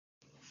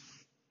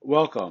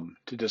Welcome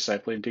to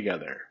Discipling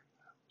Together,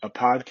 a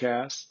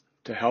podcast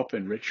to help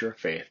enrich your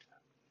faith.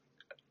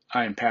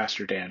 I am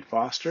Pastor Dan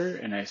Foster,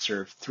 and I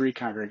serve 3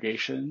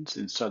 congregations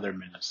in southern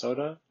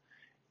Minnesota,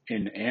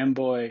 in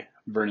Amboy,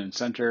 Vernon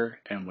Center,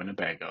 and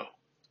Winnebago.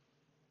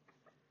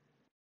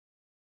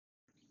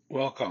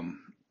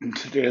 Welcome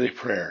to Daily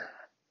Prayer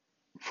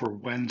for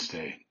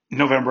Wednesday,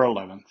 November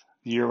 11th,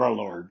 the year of our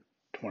Lord,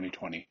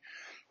 2020.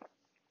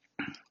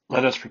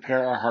 Let us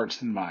prepare our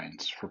hearts and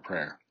minds for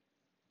prayer.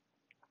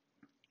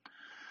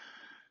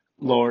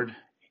 Lord,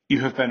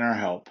 you have been our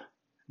help,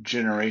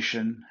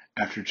 generation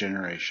after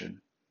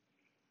generation.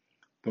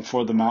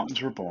 Before the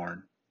mountains were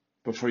born,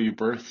 before you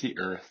birthed the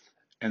earth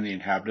and the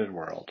inhabited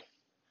world,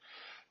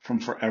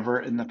 from forever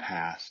in the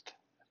past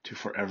to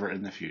forever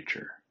in the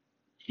future,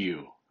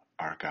 you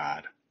are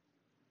God.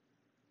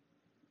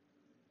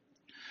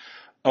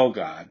 O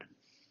God,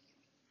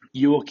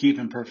 you will keep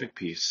in perfect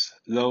peace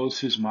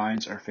those whose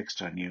minds are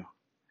fixed on you.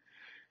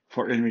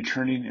 For in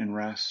returning and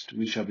rest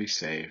we shall be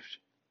saved.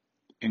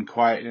 In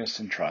quietness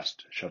and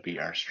trust shall be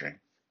our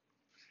strength.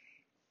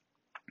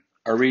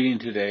 Our reading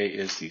today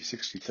is the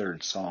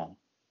 63rd Psalm.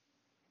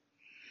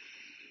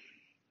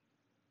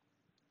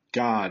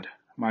 God,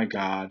 my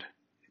God,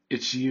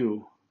 it's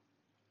you.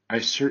 I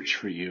search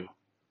for you.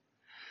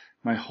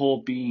 My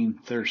whole being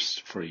thirsts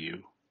for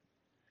you.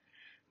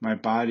 My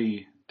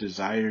body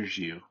desires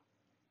you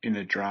in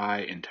a dry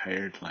and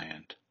tired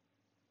land.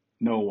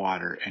 No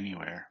water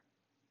anywhere.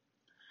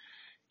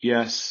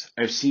 Yes,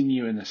 I've seen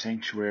you in the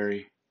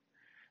sanctuary.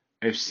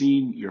 I've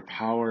seen your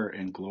power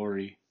and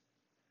glory.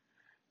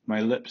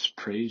 My lips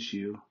praise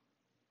you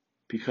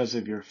because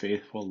of your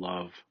faithful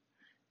love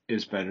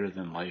is better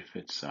than life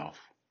itself.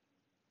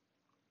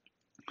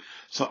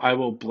 So I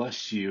will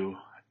bless you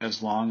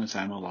as long as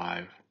I'm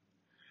alive.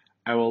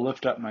 I will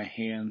lift up my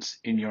hands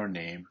in your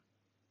name.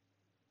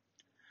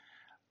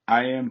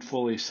 I am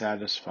fully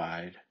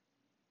satisfied,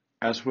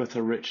 as with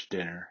a rich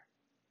dinner.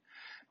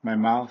 My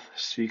mouth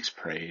speaks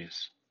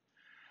praise,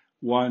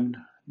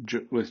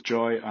 with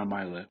joy on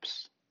my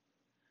lips.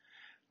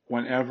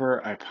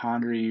 Whenever I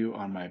ponder you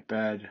on my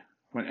bed,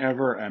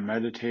 whenever I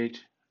meditate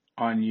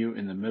on you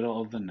in the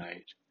middle of the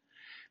night,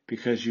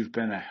 because you've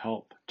been a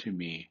help to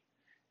me,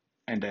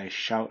 and I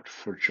shout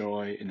for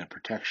joy in the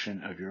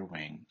protection of your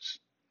wings.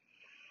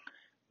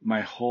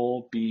 My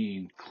whole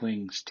being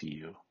clings to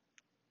you.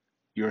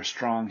 Your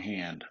strong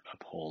hand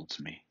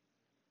upholds me.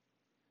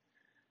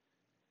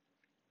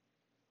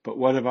 But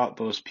what about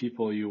those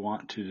people you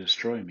want to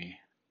destroy me?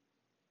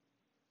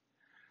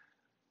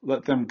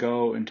 Let them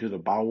go into the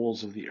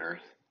bowels of the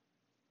earth.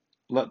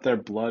 Let their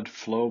blood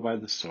flow by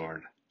the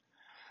sword.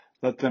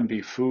 Let them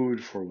be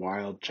food for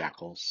wild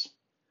jackals.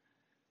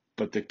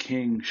 But the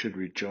king should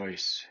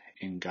rejoice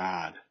in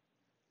God.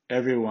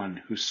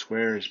 Everyone who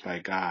swears by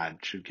God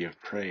should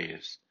give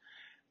praise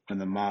when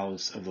the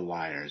mouths of the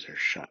liars are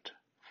shut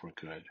for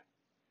good.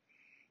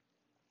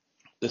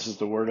 This is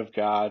the word of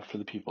God for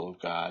the people of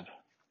God.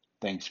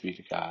 Thanks be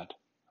to God.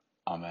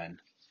 Amen.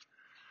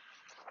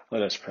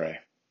 Let us pray.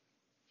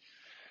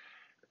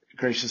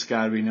 Gracious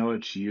God, we know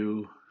it's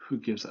you who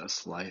gives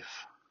us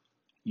life.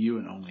 You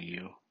and only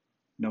you.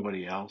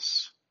 Nobody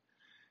else,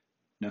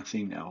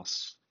 nothing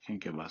else can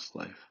give us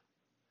life.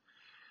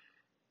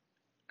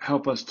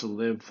 Help us to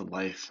live the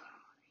life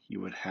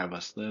you would have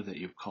us live, that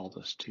you've called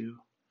us to,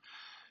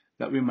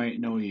 that we might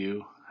know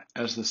you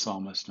as the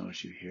psalmist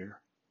knows you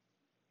here.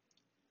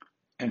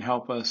 And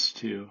help us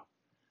to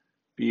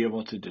be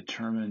able to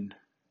determine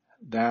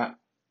that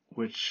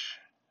which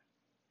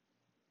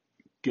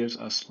gives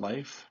us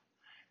life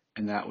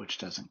and that which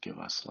doesn't give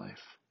us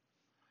life.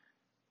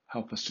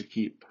 Help us to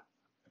keep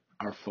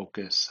our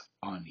focus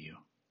on you.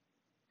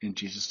 In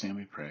Jesus' name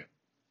we pray.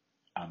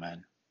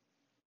 Amen.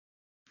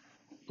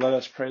 Let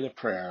us pray the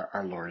prayer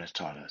our Lord has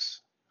taught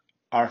us.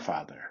 Our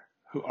Father,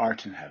 who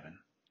art in heaven,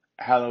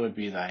 hallowed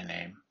be thy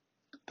name.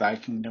 Thy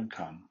kingdom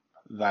come,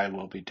 thy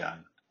will be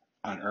done,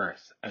 on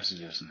earth as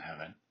it is in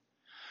heaven.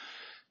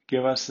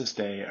 Give us this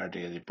day our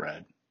daily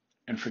bread,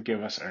 and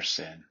forgive us our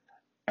sin,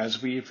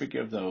 as we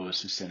forgive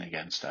those who sin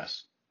against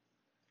us.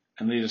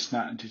 And lead us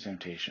not into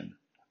temptation,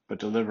 but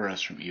deliver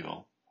us from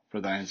evil.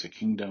 For thine is the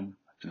kingdom,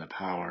 and the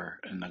power,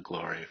 and the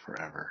glory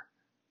forever.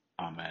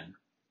 Amen.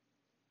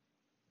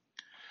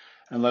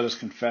 And let us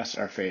confess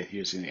our faith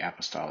using the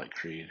Apostolic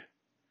Creed.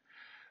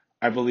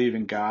 I believe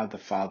in God the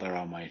Father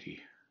Almighty,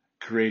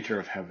 creator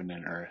of heaven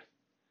and earth.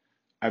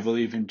 I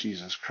believe in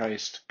Jesus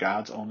Christ,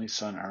 God's only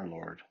Son, our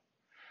Lord,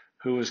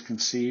 who was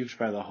conceived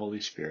by the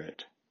Holy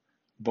Spirit,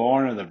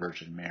 born of the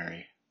Virgin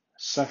Mary,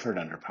 suffered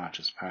under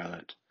Pontius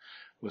Pilate,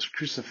 was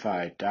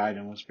crucified, died,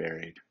 and was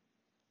buried.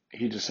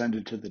 He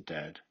descended to the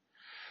dead.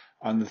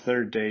 On the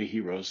third day he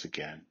rose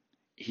again.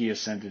 He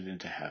ascended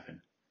into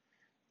heaven,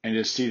 and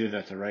is seated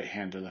at the right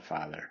hand of the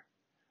Father,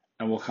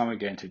 and will come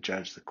again to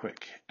judge the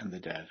quick and the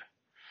dead.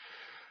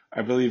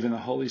 I believe in the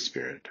Holy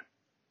Spirit,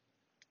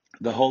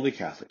 the Holy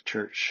Catholic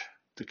Church,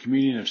 the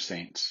communion of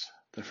saints,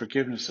 the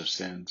forgiveness of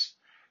sins,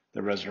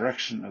 the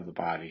resurrection of the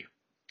body,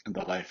 and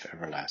the life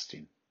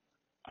everlasting.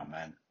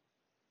 Amen.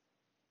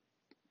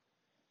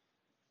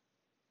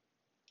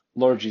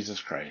 Lord Jesus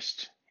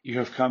Christ, you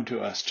have come to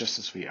us just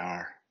as we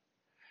are.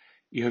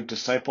 You have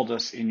discipled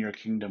us in your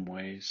kingdom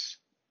ways.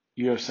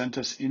 You have sent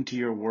us into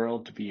your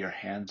world to be your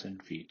hands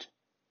and feet.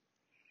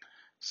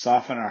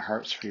 Soften our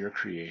hearts for your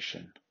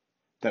creation,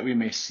 that we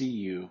may see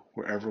you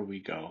wherever we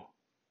go.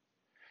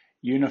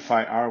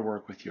 Unify our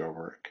work with your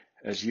work,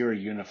 as you are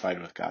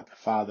unified with God the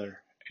Father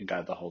and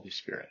God the Holy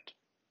Spirit.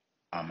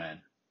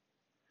 Amen.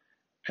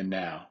 And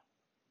now,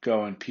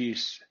 go in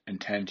peace and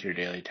tend to your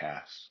daily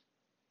tasks.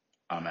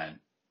 Amen.